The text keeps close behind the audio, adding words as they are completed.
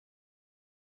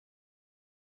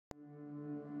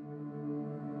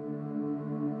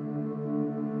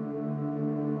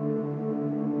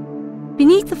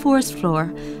Beneath the forest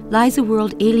floor lies a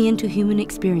world alien to human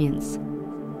experience.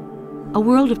 A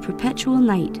world of perpetual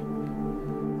night.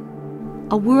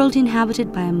 A world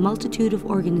inhabited by a multitude of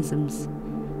organisms,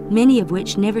 many of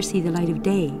which never see the light of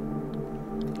day.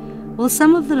 While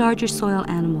some of the larger soil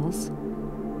animals,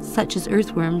 such as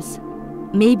earthworms,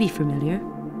 may be familiar,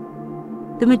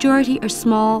 the majority are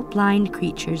small, blind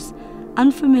creatures,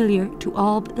 unfamiliar to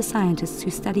all but the scientists who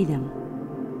study them.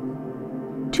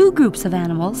 Two groups of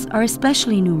animals are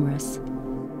especially numerous: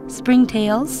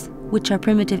 springtails, which are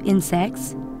primitive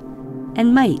insects,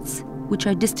 and mites, which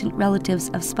are distant relatives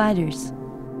of spiders.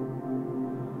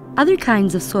 Other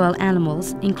kinds of soil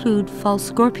animals include false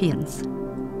scorpions,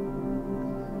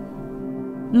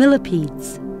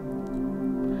 millipedes,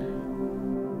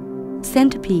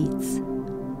 centipedes,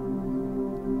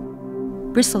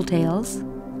 bristletails,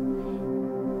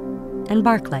 and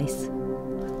bark lice.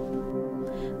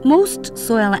 Most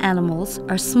soil animals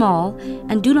are small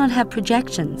and do not have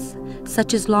projections,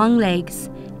 such as long legs,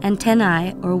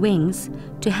 antennae or wings,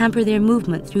 to hamper their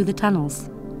movement through the tunnels.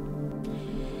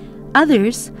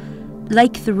 Others,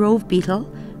 like the rove beetle,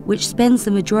 which spends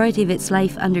the majority of its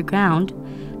life underground,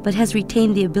 but has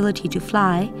retained the ability to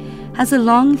fly, has a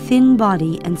long, thin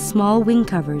body and small wing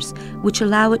covers which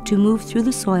allow it to move through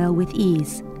the soil with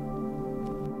ease.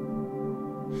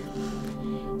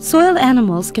 Soil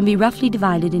animals can be roughly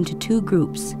divided into two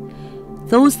groups: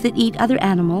 those that eat other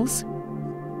animals,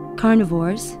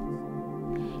 carnivores,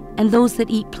 and those that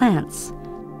eat plants,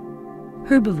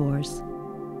 herbivores.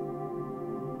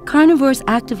 Carnivores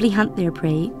actively hunt their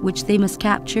prey, which they must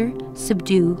capture,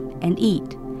 subdue, and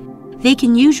eat. They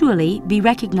can usually be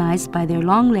recognized by their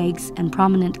long legs and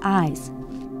prominent eyes.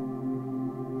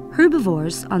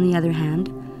 Herbivores, on the other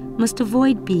hand, must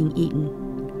avoid being eaten.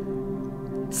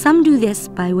 Some do this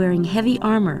by wearing heavy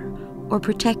armor or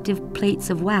protective plates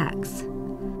of wax.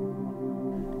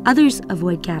 Others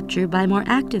avoid capture by more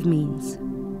active means.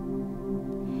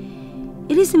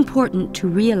 It is important to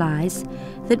realize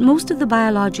that most of the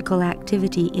biological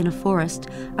activity in a forest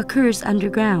occurs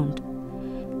underground.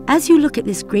 As you look at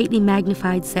this greatly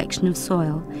magnified section of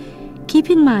soil, keep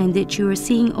in mind that you are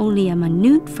seeing only a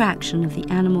minute fraction of the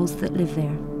animals that live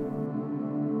there.